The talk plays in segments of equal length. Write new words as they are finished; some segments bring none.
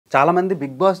చాలా మంది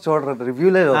big boss చూడరు,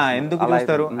 రివ్యూలే ఎందుకు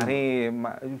చూస్తారు? అరే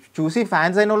చూసి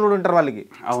ఫ్యాన్స్ అయిన వాళ్ళు కూడా ఉంటారు వాళ్ళకి.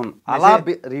 అవును, అలా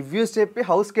రివ్యూస్ చెప్పి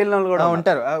హౌస్కి వెళ్ళిన వాళ్ళు కూడా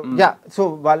ఉంటారు. సో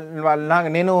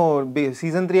నేను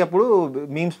సీజన్ 3 అప్పుడు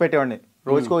మీమ్స్ పెట్టేవాడిని,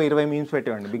 రోజుకో 20 మీమ్స్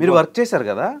పెట్టేవాడిని. మీరు వర్క్ చేశారు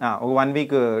కదా? ఒక 1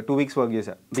 వీక్ 2 వీక్స్ వర్క్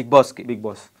చేశా బిగ్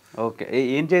బాస్. ఓకే,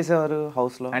 ఏం చేసేవారు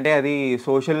హౌస్ లో? అంటే అది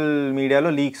సోషల్ మీడియాలో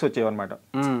లీక్స్ వచ్చేవి అనమాట.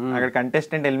 అక్కడ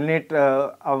కంటెస్టెంట్ ఎలిమినేట్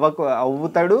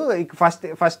అవుతాడు,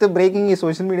 ఫస్ట్ బ్రేకింగ్ ఈ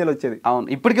సోషల్ మీడియాలో వచ్చేది. అవును,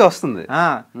 ఇప్పటికే వస్తుంది.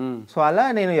 సో అలా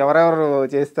నేను ఎవరెవరు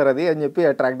చేస్తారు అది అని చెప్పి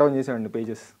ట్రాక్ డౌన్ చేసేవాడిని,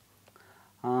 పేజెస్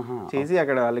చేసి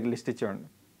అక్కడ వాళ్ళకి లిస్ట్ ఇచ్చేవాడిని.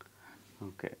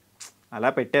 ఓకే,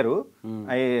 అలా పెట్టారు.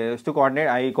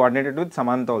 I coordinated with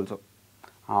Samantha also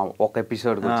ఒక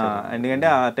ఎపిసోడ్. ఎందుకంటే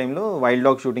ఆ టైంలో వైల్డ్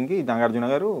డాగ్ షూటింగ్కి నాగార్జున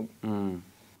గారు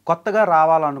కొత్తగా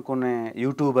రావాలనుకునే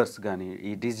యూట్యూబర్స్ కానీ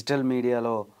ఈ డిజిటల్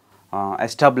మీడియాలో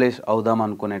ఎస్టాబ్లిష్ అవుదాం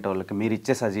అనుకునేటోళ్ళకి మీరు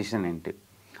ఇచ్చే సజెషన్ ఏంటి?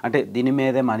 అంటే దీని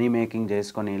మీదే మనీ మేకింగ్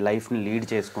చేసుకొని లైఫ్ని లీడ్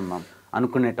చేసుకుందాం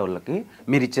అనుకునేటోళ్ళకి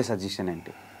మీరు ఇచ్చే సజెషన్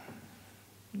ఏంటి?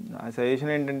 ఆ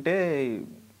సజెషన్ ఏంటంటే,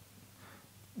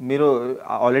 మీరు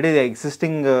ఆల్రెడీ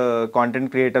ఎగ్జిస్టింగ్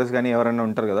కాంటెంట్ క్రియేటర్స్ కానీ ఎవరైనా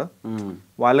ఉంటారు కదా,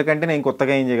 వాళ్ళకంటే నేను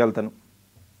కొత్తగా ఏం చేయగలుగుతాను.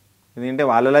 ఎందుకంటే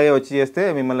వాళ్ళలాగే వచ్చి చేస్తే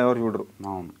మిమ్మల్ని ఎవరు చూడరు.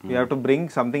 You have to bring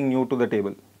something new to the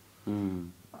table.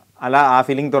 అలా ఆ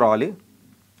ఫీలింగ్తో రావాలి.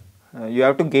 You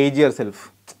have to gauge your self.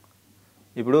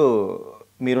 ఇప్పుడు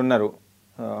మీరున్నారు,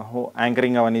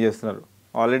 యాంకరింగ్ అవన్నీ చేస్తున్నారు,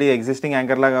 ఆల్రెడీ ఎగ్జిస్టింగ్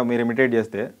యాంకర్ లాగా మీరు ఇమిటేట్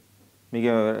చేస్తే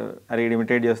మీకు అరే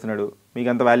ఇమిటేట్ చేస్తున్నాడు, మీకు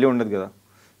అంత వాల్యూ ఉండదు కదా.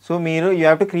 సో మీరు you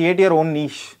have to create your own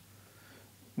niche.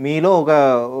 మీలో ఒక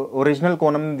ఒరిజినల్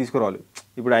కోణం తీసుకురావాలి.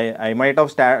 ఇప్పుడు I might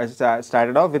of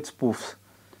started off with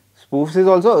spoof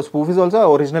is also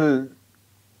original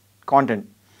content.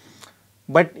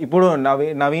 But ఇప్పుడు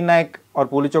నవీన్ నాయక్ ఆర్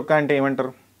పూలిచొక్క అంటే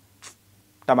ఏమంటారు?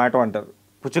 టమాటో అంటారు,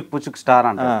 పుచుక్ స్టార్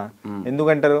అంటారు.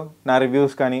 ఎందుకంటారు? నా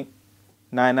రివ్యూస్ కానీ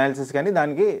నా అనాలిసిస్ కానీ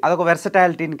దానికి అదొక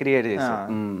వెర్సటాలిటీని క్రియేట్ చేసి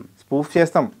స్పూఫ్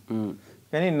చేస్తాం,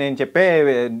 కానీ నేను చెప్పే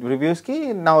రివ్యూస్కి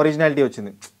నా ఒరిజినాలిటీ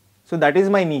వచ్చింది. So that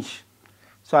is my niche.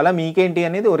 So అలా మీకేంటి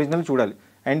అనేది ఒరిజినల్ చూడాలి.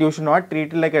 And you should not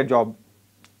treat like a job.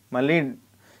 మళ్ళీ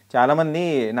చాలామంది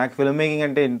నాకు ఫిల్మ్ మేకింగ్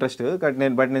అంటే ఇంట్రెస్ట్,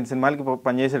 బట్ నేను సినిమాలకి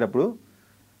పనిచేసేటప్పుడు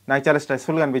నాకు చాలా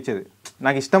స్ట్రెస్ఫుల్గా అనిపించేది.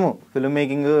 నాకు ఇష్టము ఫిల్మ్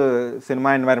మేకింగ్, సినిమా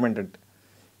ఎన్వైర్న్మెంట్ అంటే.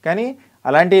 కానీ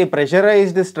అలాంటి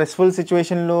ప్రెషరైజ్డ్ స్ట్రెస్ఫుల్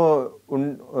సిచ్యువేషన్లో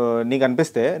నీకు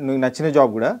అనిపిస్తే నీకు నచ్చిన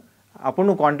జాబ్ కూడా, అప్పుడు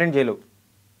నువ్వు కాంటెంట్ చేయలేవు.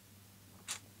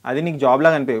 అది నీకు జాబ్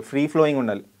లాగా అనిపించదు, ఫ్రీ ఫ్లోయింగ్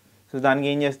ఉండాలి. సో దానికి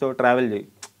ఏం చేస్తావు? ట్రావెల్ చేయి,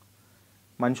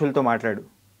 మనుషులతో మాట్లాడు.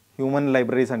 హ్యూమన్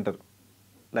లైబ్రరీస్ అంటారు.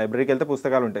 లైబ్రరీకి వెళ్తే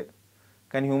పుస్తకాలు ఉంటాయి,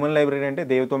 కానీ హ్యూమన్ లైబ్రరీ అంటే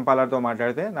దేవతం పాలతో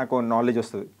మాట్లాడితే నాకు నాలెడ్జ్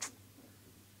వస్తుంది,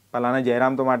 పలానా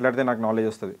జయరామ్తో మాట్లాడితే నాకు నాలెడ్జ్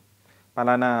వస్తుంది,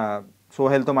 పలానా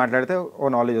సోహెల్తో మాట్లాడితే ఓ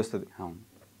నాలెడ్జ్ వస్తుంది.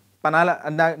 పలానా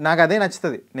నాకు అదే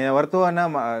నచ్చుతుంది. నేను ఎవరితో అన్నా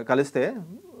కలిస్తే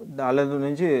వాళ్ళ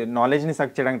నుంచి నాలెడ్జ్ని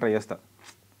సక్ చేయడానికి ట్రై చేస్తాను.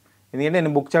 ఎందుకంటే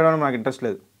నేను బుక్ చదవడం నాకు ఇంట్రెస్ట్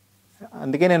లేదు.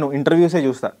 అందుకే నేను ఇంటర్వ్యూసే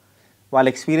చూస్తాను. వాళ్ళ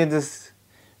ఎక్స్పీరియన్సెస్,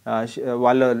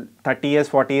 వాళ్ళ 30 years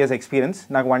 40 years ఎక్స్పీరియన్స్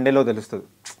నాకు 1 dayలో తెలుస్తుంది.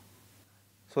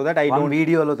 సో దట్ ఐ డోంట్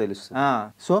వీడియోలో తెలుస్తుంది.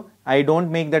 So I don't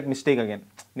make that mistake again.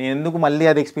 నేను ఎందుకు మళ్ళీ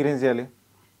అది ఎక్స్పీరియన్స్ చేయాలి?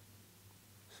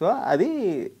 సో అది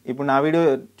ఇప్పుడు నా వీడియో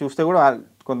చూస్తే కూడా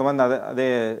కొంతమంది అదే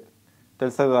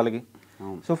తెలుస్తుంది వాళ్ళకి.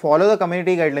 So follow the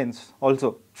community guidelines also.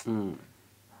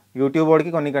 YouTube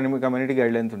వాడికి కొన్ని కమ్యూనిటీ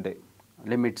గైడ్లైన్స్ ఉంటాయి,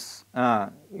 లిమిట్స్.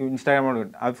 ఇన్స్టాగ్రామ్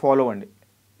అవి ఫాలో అవ్వండి.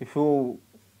 If you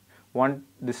want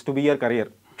this to be your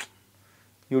career.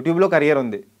 యూట్యూబ్లో కెరియర్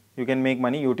ఉంది, you can make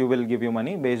money, YouTube will give you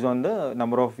money based on the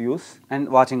number of views and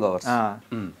watching hours.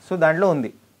 So దాంట్లో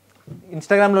ఉంది,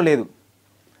 ఇన్స్టాగ్రామ్లో లేదు.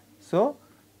 So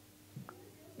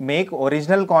make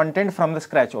original content from the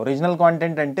scratch. Original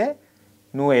content అంటే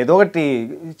నువ్వు ఏదో ఒకటి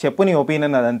చెప్పు, నీ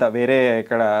ఒపీనియన్, అదంతా వేరే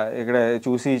ఇక్కడ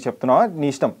చూసి చెప్తున్నావా నీ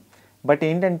ఇష్టం. బట్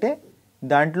ఏంటంటే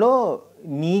దాంట్లో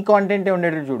నీ కాంటెంటే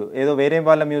ఉండేటట్టు చూడు. ఏదో వేరే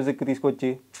వాళ్ళ మ్యూజిక్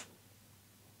తీసుకొచ్చి,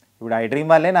 ఇప్పుడు iDream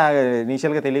వాళ్ళే నా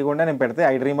ఇనీషియల్గా తెలియకుండా నేను పెడితే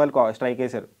iDream వాళ్ళు స్ట్రైక్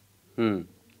వేశారు.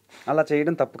 అలా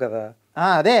చేయడం తప్పు కదా.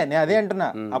 నేను అదే అంటున్నా.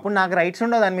 అప్పుడు నాకు రైట్స్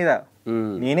ఉండవు దాని మీద.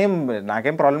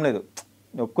 నాకేం ప్రాబ్లం లేదు,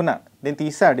 ఒప్పుకున్నా. నేను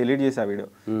తీసా, డిలీట్ చేసా వీడియో.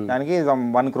 దానికి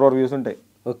 1 crore వ్యూస్ ఉంటాయి.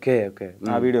 ఓకే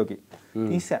ఆ వీడియోకి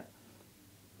తీసా.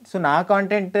 సో నా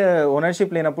కాంటెంట్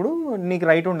ఓనర్షిప్ లేనప్పుడు నీకు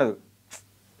రైట్ ఉండదు.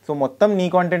 సో మొత్తం నీ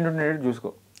కాంటెంట్ ఉండేటట్టు చూసుకో,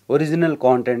 ఒరిజినల్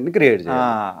కాంటెంట్ని క్రియేట్ చేయాలి.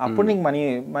 అప్పుడు నీకు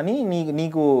మనీ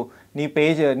నీకు నీ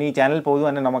పేజ్, నీ ఛానల్ పోదు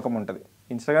అనే నమ్మకం ఉంటుంది.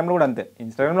 ఇన్స్టాగ్రామ్లో కూడా అంతే.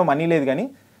 ఇన్స్టాగ్రామ్లో మనీ లేదు కానీ,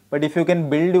 but if you can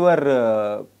build your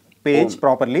page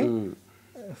properly,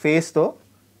 ఫేస్తో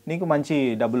నీకు మంచి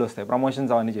డబ్బులు వస్తాయి,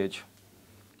 ప్రమోషన్స్ అవన్నీ చేయొచ్చు.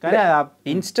 కానీ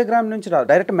ఇన్స్టాగ్రామ్ నుంచి రావు,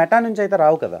 డైరెక్ట్ మెటా నుంచి అయితే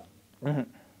రావు కదా.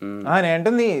 నేను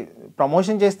అంటుంది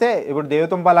ప్రమోషన్ చేస్తే, ఇప్పుడు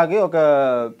దేవతుంపాలాకి ఒక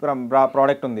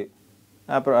ప్రోడక్ట్ ఉంది,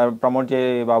 ప్రమోట్ చేయ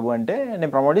బాబు అంటే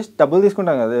నేను ప్రమోట్ చేసి డబ్బులు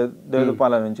తీసుకుంటాను కదా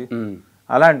దేవతుంపాల నుంచి.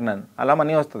 అలా అంటున్నాను. అలా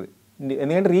మనీ వస్తుంది,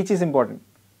 ఎందుకంటే రీచ్ ఈజ్ ఇంపార్టెంట్.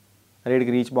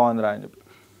 రేడికి రీచ్ బాగుందిరా అని చెప్పి.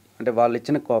 అంటే వాళ్ళు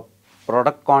ఇచ్చిన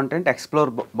ప్రోడక్ట్ కాంటెంట్ ఎక్స్ప్లోర్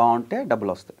బాగుంటే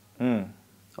డబ్బులు వస్తాయి.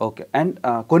 ఓకే. అండ్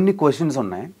కొన్ని క్వశ్చన్స్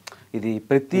ఉన్నాయి, ఇది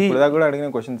ప్రతి కూడా అడిగిన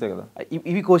క్వశ్చన్సే కదా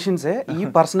ఇవి క్వశ్చన్సే, ఈ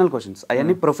పర్సనల్ క్వశ్చన్స్,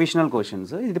 అవన్నీ ప్రొఫెషనల్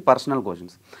క్వశ్చన్స్, ఇది పర్సనల్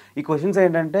క్వశ్చన్స్. ఈ క్వశ్చన్స్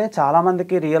ఏంటంటే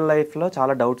చాలామందికి రియల్ లైఫ్లో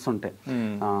చాలా డౌట్స్ ఉంటాయి.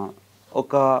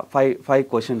 ఒక ఫైవ్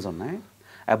క్వశ్చన్స్ ఉన్నాయి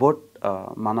అబౌట్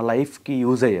మన లైఫ్కి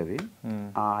యూజ్ అయ్యేవి.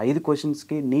 ఆ 5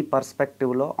 క్వశ్చన్స్కి నీ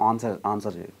పర్స్పెక్టివ్లో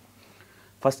ఆన్సర్ చేయి.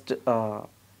 ఫస్ట్,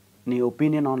 నీ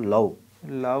opinion on love.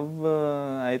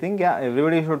 I think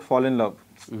everybody should fall in love.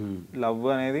 Love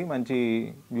అనేది మంచి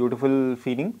బ్యూటిఫుల్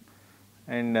ఫీలింగ్.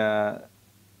 అండ్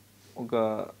ఒక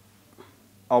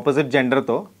ఆపోజిట్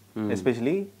జెండర్తో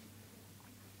ఎస్పెషలీ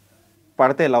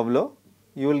పడితే లవ్లో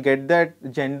you will get that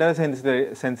gender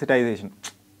sensitization.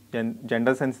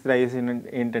 Gender sensitization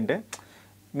ఏంటంటే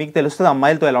మీకు తెలుస్తుంది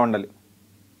అమ్మాయిలతో ఎలా ఉండాలి.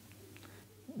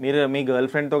 మీరు మీ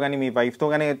గర్ల్ ఫ్రెండ్తో కానీ మీ వైఫ్తో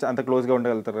కానీ అంత క్లోజ్గా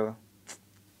ఉండగలుగుతారు కదా.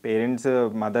 పేరెంట్స్,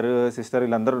 మదర్, సిస్టర్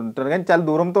వీళ్ళందరూ ఉంటారు కానీ చాలా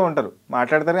దూరంతో ఉంటారు,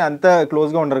 మాట్లాడతారు కానీ అంత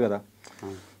క్లోజ్గా ఉండరు కదా.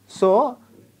 సో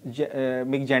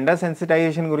మీకు జెండర్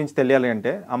సెన్సిటైజేషన్ గురించి తెలియాలి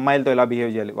అంటే అమ్మాయిలతో ఎలా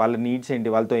బిహేవ్ చేయాలి, వాళ్ళ నీడ్స్ ఏంటి,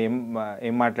 వాళ్ళతో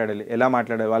ఏం మాట్లాడాలి, ఎలా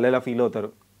మాట్లాడాలి, వాళ్ళు ఎలా ఫీల్ అవుతారు,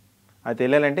 అది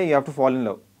తెలియాలంటే you have to fall in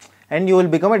love and you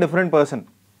will become a different person.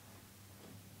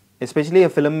 Especially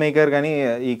film maker కానీ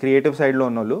ఈ క్రియేటివ్ సైడ్లో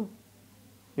ఉన్న వాళ్ళు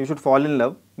you should fall in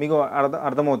love. మీకు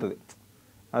అర్థమవుతుంది.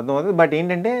 బట్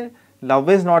ఏంటంటే love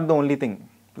is not the only thing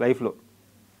లైఫ్లో.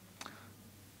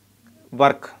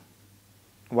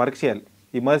 వర్క్ చేయాలి,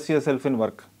 immerse your self in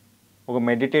work. ఒక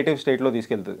మెడిటేటివ్ స్టేట్లో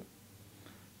తీసుకెళ్తుంది,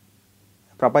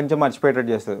 ప్రపంచం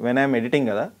మర్చిపోయేటట్టు చేస్తుంది. వెన్ ఐఎమ్ ఎడిటింగ్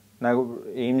కదా, నాకు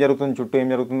ఏం జరుగుతుంది, చుట్టూ ఏం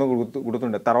జరుగుతుందో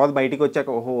గుర్తుంటుంది. తర్వాత బయటికి వచ్చాక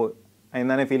ఓహో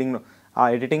అయిందనే ఫీలింగ్, ఆ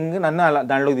ఎడిటింగ్ నన్ను అలా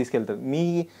దాంట్లోకి తీసుకెళ్తుంది.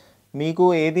 మీకు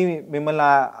ఏది మిమ్మల్ని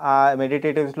ఆ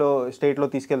మెడిటేటివ్ స్టేట్లో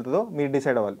తీసుకెళ్తుందో మీరు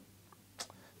డిసైడ్ అవ్వాలి.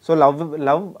 సో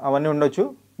లవ్ అవన్నీ ఉండొచ్చు,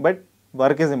 but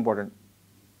work is important.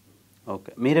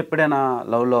 Okay. మీరు ఎప్పుడైనా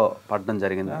లవ్లో పడడం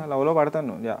జరిగిందా? లవ్లో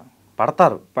పడతాను.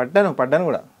 పడ్డాను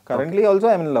కూడా. Currently also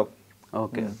I'm in love.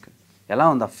 Okay. ఎలా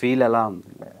ఉంది ఆ ఫీల్? ఎలా ఉంది?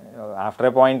 ఆఫ్టర్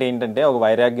ఏ పాయింట్ ఏంటంటే ఒక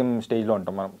వైరాగ్యం స్టేజ్లో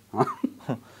ఉంటాం మనం.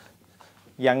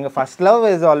 First love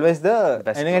is always the,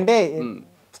 ఎందుకంటే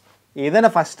ఏదైనా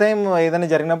ఫస్ట్ టైం ఏదైనా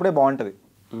జరిగినప్పుడే బాగుంటుంది.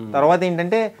 తర్వాత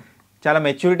ఏంటంటే చాలా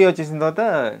మెచ్యూరిటీ వచ్చేసిన తర్వాత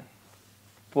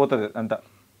పోతుంది అంతా.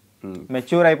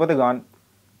 మెచ్యూర్ అయిపోతే గాన్,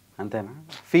 అంతేనా?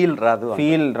 ఫీల్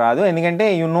రాదు. ఎందుకంటే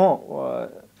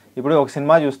ఇప్పుడు ఒక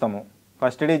సినిమా చూస్తాము,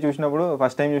 ఫస్ట్ టైం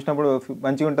చూసినప్పుడు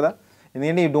మంచిగా ఉంటుందా?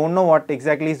 ఎందుకంటే you don't know what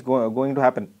exactly is going to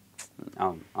happen.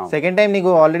 Second time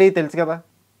నీకు ఆల్రెడీ తెలుసు కదా.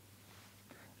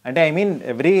 అంటే I mean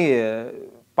every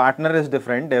partner is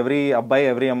different,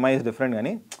 every అమ్మాయి ఇస్ డిఫరెంట్,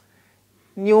 కానీ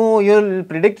you will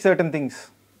predict certain things.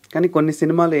 కానీ కొన్ని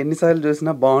సినిమాలు ఎన్నిసార్లు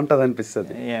చూసినా బాగుంటుంది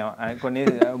అనిపిస్తుంది. కొన్ని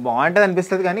బాగుంటుంది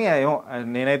అనిపిస్తుంది కానీ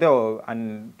నేనైతే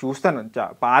చూస్తాను,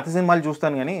 పాత సినిమాలు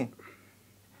చూస్తాను కానీ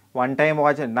వన్ టైం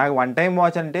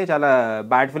వాచ్ అంటే చాలా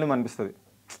బ్యాడ్ ఫిలిం అనిపిస్తుంది.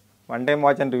 వన్ టైం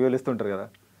వాచ్ అని రివ్యూలు ఇస్తుంటారు కదా.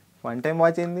 వన్ టైం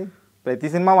వాచ్ ఏంది? ప్రతి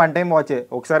సినిమా వన్ టైం వాచే,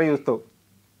 ఒకసారి చూస్తావు.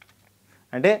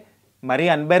 అంటే మరీ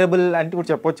అన్బేరబుల్ అంటే ఇప్పుడు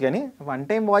చెప్పొచ్చు, కానీ వన్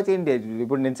టైం వాచ్ ఏంటి?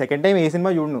 ఇప్పుడు నేను సెకండ్ టైం ఏ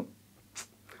సినిమా చూడను.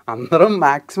 అందరం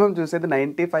మాక్సిమం చూసేది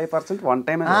 95% వన్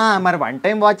టైం. మరి వన్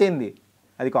టైం వాచ్ ఏంది?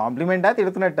 అది కాంప్లిమెంటా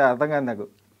తిడుతున్నట్టు అర్థం కాదు నాకు.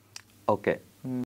 ఓకే.